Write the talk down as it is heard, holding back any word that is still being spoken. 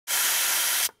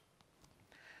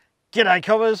G'day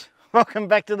cobbers, welcome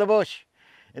back to the bush.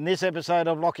 In this episode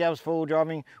of Lockyards Four-Wheel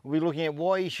Driving, we'll be looking at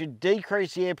why you should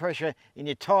decrease the air pressure in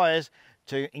your tyres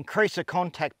to increase the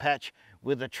contact patch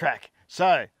with the track.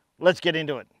 So let's get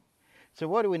into it. So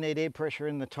why do we need air pressure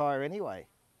in the tyre anyway,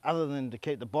 other than to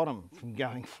keep the bottom from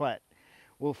going flat?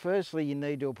 Well, firstly, you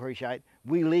need to appreciate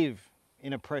we live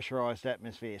in a pressurised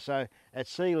atmosphere. So at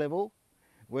sea level,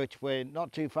 which we're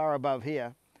not too far above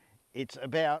here, it's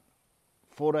about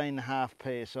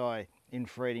 14.5 psi in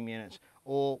freedom units,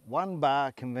 or 1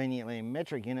 bar conveniently in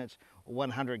metric units, or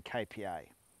 100 kPa.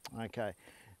 Okay,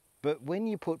 but when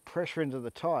you put pressure into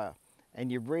the tyre and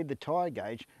you read the tyre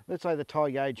gauge, let's say the tyre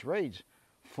gauge reads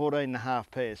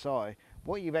 14.5 psi,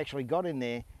 what you've actually got in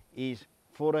there is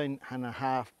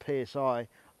 14.5 psi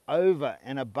over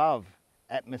and above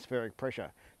atmospheric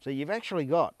pressure. So you've actually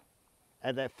got,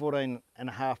 at that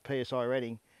 14.5 psi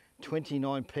rating,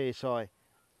 29 psi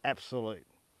absolute.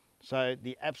 So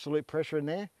the absolute pressure in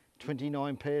there,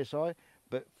 29 psi,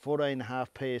 but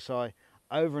 14.5 psi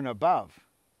over and above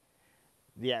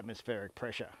the atmospheric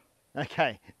pressure.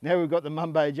 Okay, now we've got the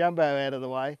mumbo jumbo out of the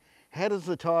way. How does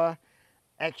the tyre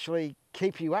actually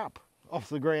keep you up off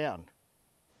the ground?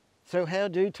 So how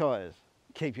do tyres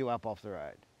keep you up off the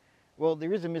road? Well,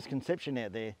 there is a misconception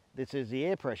out there that says the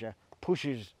air pressure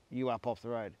pushes you up off the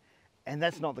road, and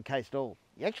that's not the case at all.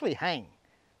 You actually hang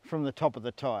from the top of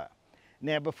the tyre.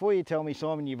 Now, before you tell me,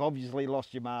 Simon, you've obviously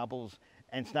lost your marbles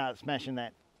and start smashing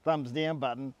that thumbs down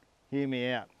button, hear me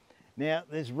out. Now,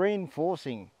 there's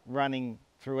reinforcing running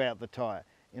throughout the tyre.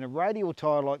 In a radial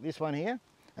tyre like this one here,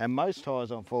 and most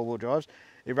tyres on four-wheel drives,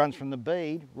 it runs from the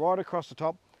bead right across the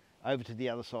top over to the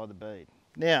other side of the bead.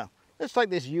 Now, let's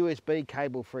take this USB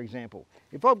cable, for example.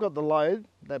 If I've got the load,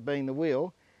 that being the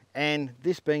wheel, and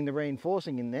this being the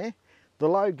reinforcing in there, the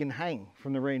load can hang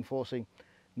from the reinforcing,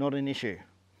 not an issue.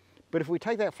 But if we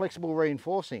take that flexible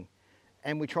reinforcing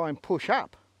and we try and push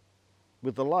up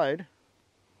with the load,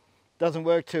 doesn't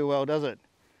work too well, does it?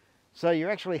 So you're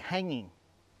actually hanging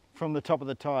from the top of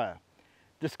the tyre.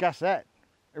 Discuss that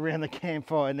around the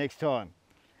campfire next time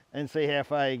and see how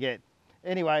far you get.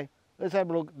 Anyway, let's have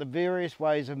a look at the various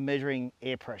ways of measuring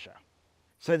air pressure.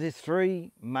 So there's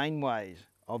 3 main ways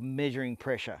of measuring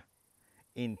pressure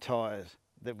in tyres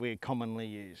that we commonly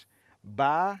use: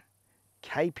 bar,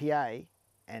 kPa,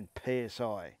 and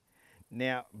PSI.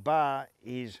 Now, bar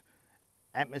is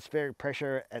atmospheric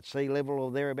pressure at sea level or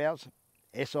thereabouts.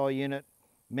 SI unit,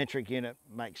 metric unit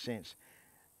makes sense.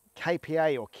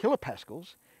 kPa, or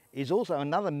kilopascals, is also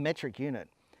another metric unit.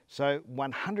 So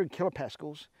 100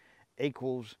 kilopascals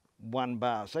equals 1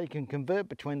 bar. So you can convert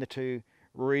between the two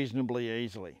reasonably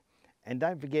easily. And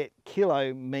don't forget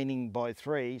kilo meaning by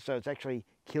 3, so it's actually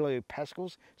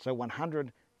kilopascals. So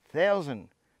 100,000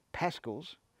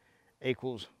 pascals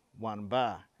equals 1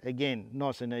 bar. Again,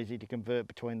 nice and easy to convert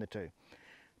between the two.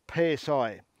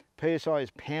 PSI. PSI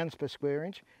is pounds per square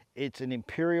inch. It's an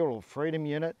imperial or freedom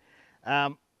unit.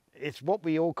 It's what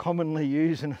we all commonly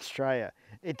use in Australia.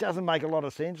 It doesn't make a lot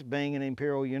of sense being an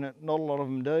imperial unit. Not a lot of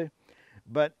them do.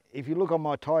 But if you look on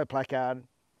my tyre placard,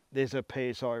 there's a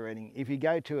PSI reading. If you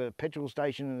go to a petrol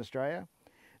station in Australia,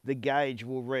 the gauge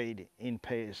will read in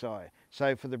PSI.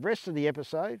 So for the rest of the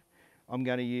episode, I'm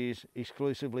going to use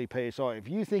exclusively PSI. If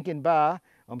you think in bar,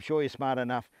 I'm sure you're smart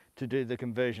enough to do the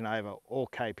conversion over, or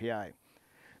kPa.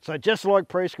 So just like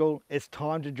preschool, it's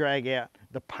time to drag out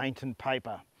the paint and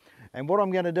paper. And what I'm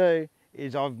going to do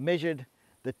is I've measured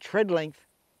the tread length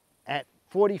at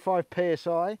 45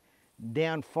 psi,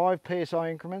 down 5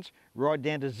 psi increments, right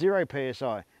down to 0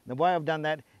 psi. The way I've done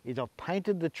that is I've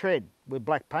painted the tread with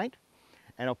black paint,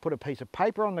 and I've put a piece of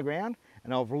paper on the ground,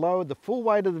 and I've lowered the full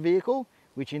weight of the vehicle,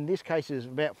 which in this case is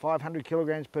about 500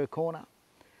 kilograms per corner,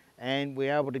 and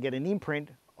we're able to get an imprint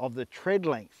of the tread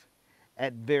length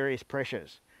at various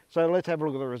pressures. So let's have a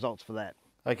look at the results for that.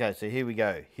 Okay, so here we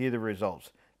go. Here are the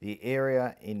results. The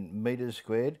area in meters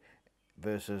squared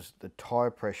versus the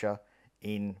tyre pressure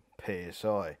in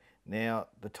PSI. Now,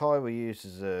 the tyre we use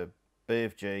is a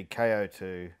BFG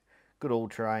KO2 good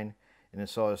all-terrain in a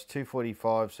size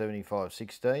 245, 75,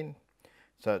 16.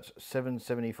 So it's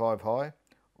 775 high,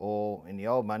 or in the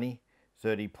old money,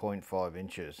 30.5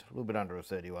 inches, a little bit under a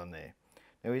 31 there.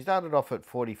 Now we started off at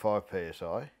 45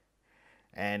 psi,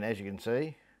 and as you can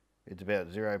see, it's about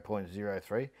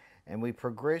 0.03, and we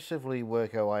progressively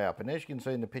work our way up. And as you can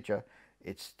see in the picture,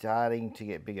 it's starting to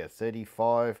get bigger,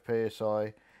 35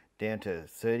 psi down to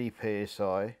 30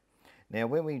 psi. Now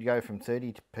when we go from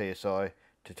 30 psi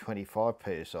to 25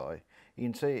 psi, you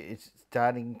can see it's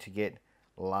starting to get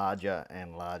larger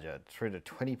and larger, through to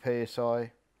 20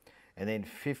 psi, and then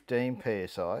 15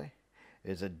 psi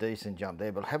is a decent jump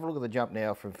there. But have a look at the jump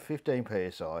now from 15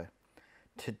 psi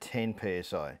to 10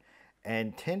 psi.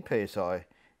 And 10 psi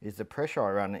is the pressure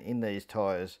I run in these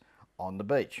tyres on the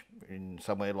beach, in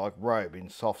somewhere like Robe, in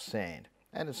soft sand.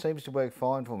 And it seems to work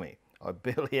fine for me. I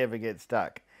barely ever get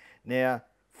stuck. Now,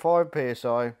 5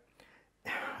 psi,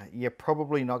 you're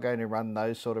probably not going to run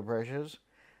those sort of pressures,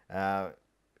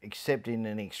 except in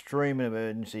an extreme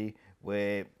emergency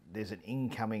where there's an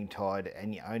incoming tide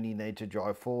and you only need to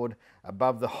drive forward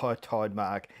above the high tide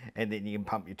mark, and then you can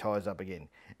pump your tyres up again.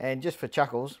 And just for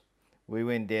chuckles, we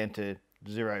went down to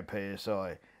 0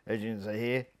 psi, as you can see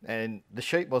here, and the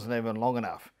sheet wasn't even long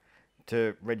enough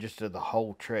to register the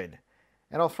whole tread.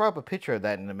 And I'll throw up a picture of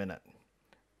that in a minute.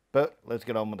 But let's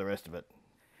get on with the rest of it.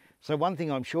 So one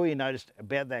thing I'm sure you noticed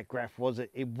about that graph was that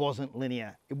it wasn't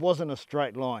linear. It wasn't a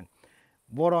straight line.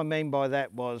 What I mean by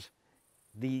that was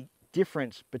the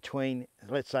difference between,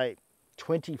 let's say,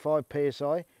 25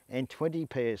 psi and 20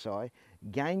 psi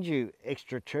gained you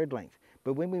extra tread length.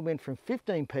 But when we went from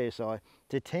 15 psi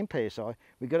to 10 psi,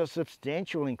 we got a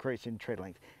substantial increase in tread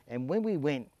length. And when we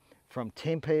went from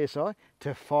 10 psi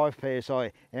to 5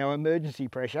 psi, our emergency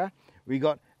pressure, we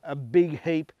got a big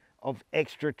heap of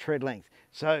extra tread length.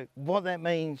 So what that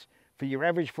means for your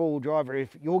average four-wheel driver,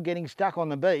 if you're getting stuck on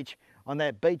the beach, on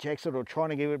that beach exit, or trying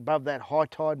to get above that high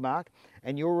tide mark,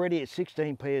 and you're already at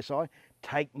 16 psi,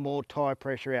 take more tyre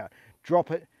pressure out.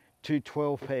 Drop it to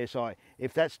 12 psi.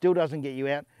 If that still doesn't get you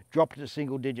out, drop it to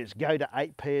single digits. Go to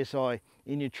 8 psi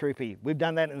in your troopy. We've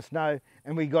done that in the snow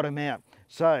and we got them out.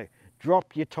 So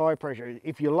drop your tyre pressure.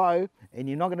 If you're low and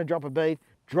you're not going to drop a bead,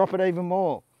 drop it even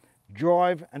more.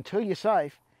 Drive until you're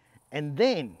safe and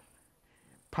then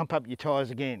pump up your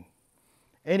tyres again.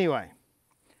 Anyway,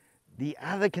 the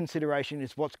other consideration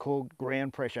is what's called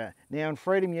ground pressure. Now in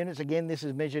Freedom units, again, this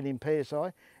is measured in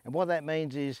PSI, and what that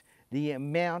means is the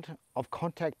amount of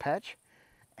contact patch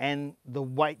and the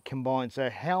weight combined. So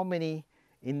how many,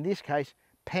 in this case,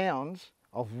 pounds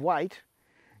of weight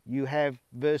you have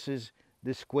versus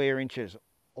the square inches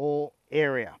or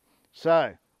area.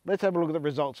 So let's have a look at the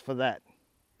results for that.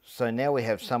 So now we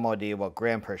have some idea what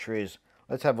ground pressure is.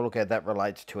 Let's have a look at how that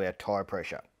relates to our tyre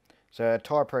pressure. So our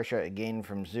tyre pressure, again,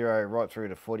 from 0 right through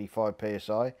to 45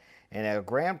 psi, and our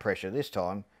ground pressure this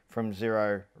time from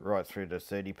 0 right through to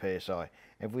 30 psi.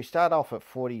 If we start off at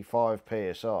 45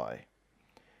 psi,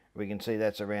 we can see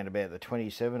that's around about the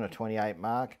 27 or 28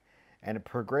 mark, and it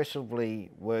progressively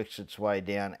works its way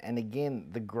down. And again,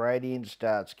 the gradient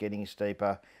starts getting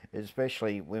steeper,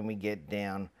 especially when we get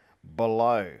down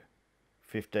below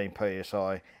 15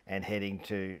 psi and heading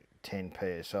to 10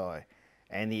 psi.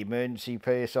 And the emergency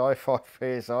PSI, 5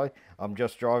 PSI, I'm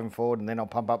just driving forward and then I'll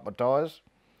pump up my tyres.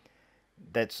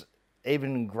 That's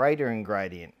even greater in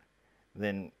gradient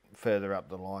than further up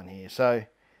the line here. So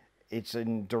it's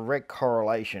in direct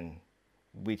correlation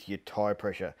with your tyre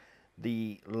pressure.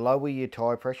 The lower your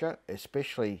tyre pressure,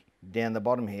 especially down the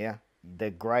bottom here,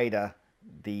 the greater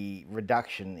the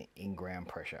reduction in ground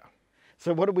pressure.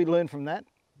 So what did we learn from that?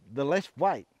 The less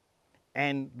weight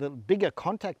and the bigger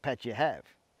contact patch you have,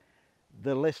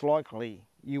 the less likely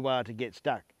you are to get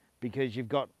stuck because you've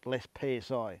got less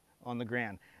PSI on the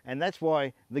ground. And that's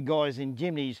why the guys in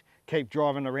Jimneys keep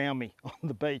driving around me on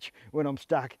the beach when I'm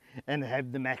stuck and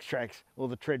have the Max Tracks or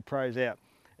the Tread Pros out.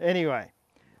 Anyway,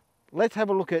 let's have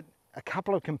a look at a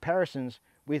couple of comparisons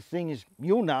with things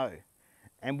you'll know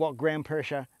and what ground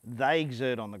pressure they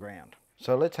exert on the ground.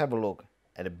 So let's have a look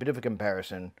at a bit of a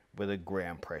comparison with the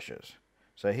ground pressures.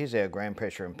 So here's our ground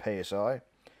pressure in PSI.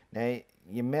 Now,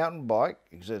 your mountain bike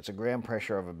exerts a ground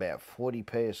pressure of about 40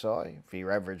 psi for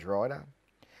your average rider.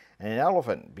 And an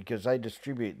elephant, because they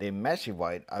distribute their massive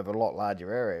weight over a lot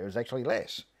larger area, is actually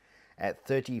less, at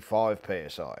 35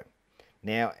 psi.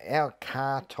 Now, our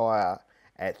car tyre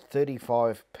at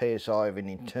 35 psi of an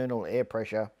internal air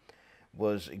pressure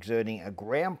was exerting a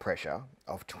ground pressure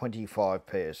of 25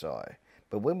 psi.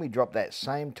 But when we drop that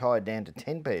same tyre down to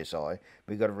 10 psi,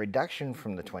 we got a reduction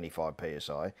from the 25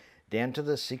 psi down to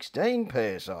the 16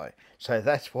 psi. So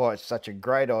that's why it's such a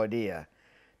great idea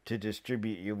to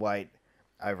distribute your weight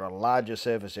over a larger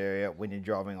surface area when you're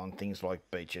driving on things like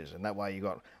beaches, and that way you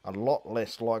got a lot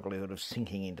less likelihood of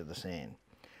sinking into the sand.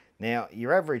 Now,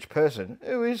 your average person,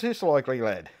 who is this likely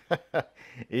lad,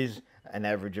 is an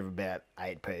average of about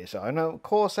 8 psi. And of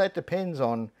course that depends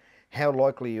on how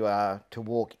likely you are to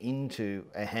walk into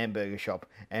a hamburger shop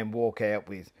and walk out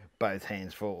with both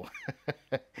hands full.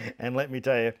 And let me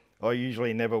tell you, I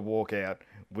usually never walk out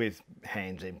with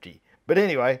hands empty. But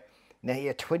anyway, now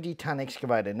your 20-ton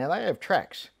excavator, now they have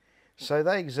tracks, so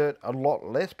they exert a lot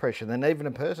less pressure than even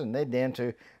a person. They're down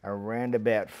to around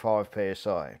about 5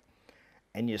 psi.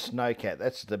 And your snowcat,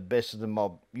 that's the best of the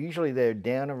mob. Usually they're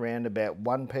down around about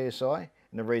 1 psi,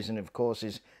 And the reason, of course,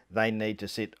 is they need to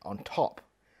sit on top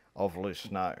of loose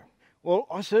snow. Well,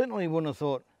 I certainly wouldn't have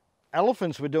thought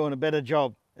elephants were doing a better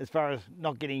job as far as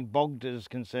not getting bogged is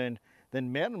concerned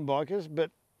than mountain bikers,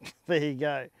 but there you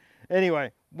go.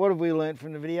 Anyway, what have we learned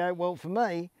from the video? Well, for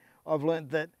me, I've learned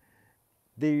that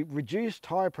the reduced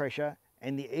tyre pressure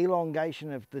and the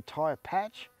elongation of the tyre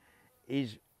patch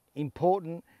is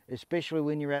important, especially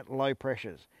when you're at low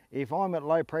pressures. If I'm at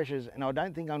low pressures and I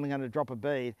don't think I'm going to drop a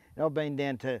bead, and I've been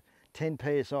down to 10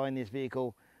 psi in this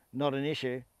vehicle, not an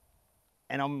issue,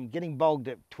 and I'm getting bogged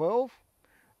at 12,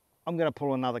 I'm going to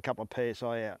pull another couple of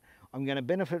psi out. I'm going to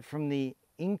benefit from the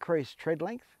increased tread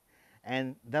length,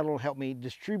 and that'll help me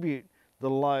distribute the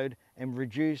load and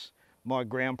reduce my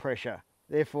ground pressure.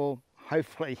 Therefore,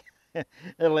 hopefully,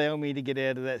 allow me to get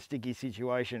out of that sticky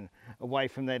situation away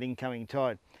from that incoming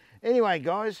tide. Anyway,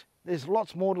 guys, there's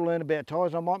lots more to learn about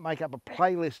tyres. I might make up a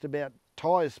playlist about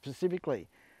tyres specifically.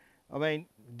 I mean,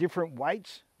 different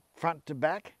weights, front to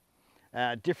back,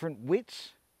 different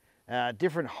widths,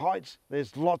 different heights.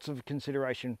 There's lots of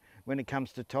consideration when it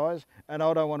comes to tyres, and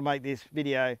I don't want to make this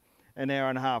video an hour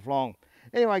and a half long.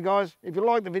 Anyway, guys, if you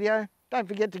like the video, don't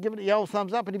forget to give it the old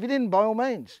thumbs up, and if you didn't, by all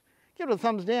means, give it a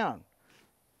thumbs down.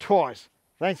 Twice.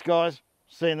 Thanks, guys.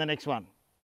 See you in the next one.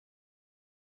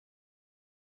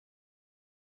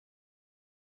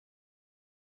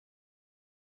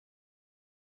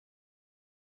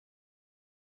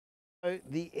 So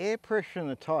the air pressure in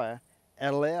the tyre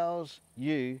allows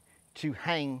you to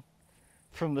hang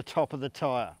from the top of the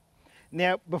tyre.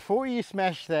 Now, before you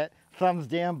smash that thumbs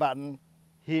down button,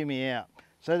 hear me out.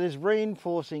 So there's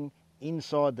reinforcing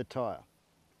inside the tyre.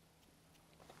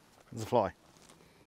 There's a fly.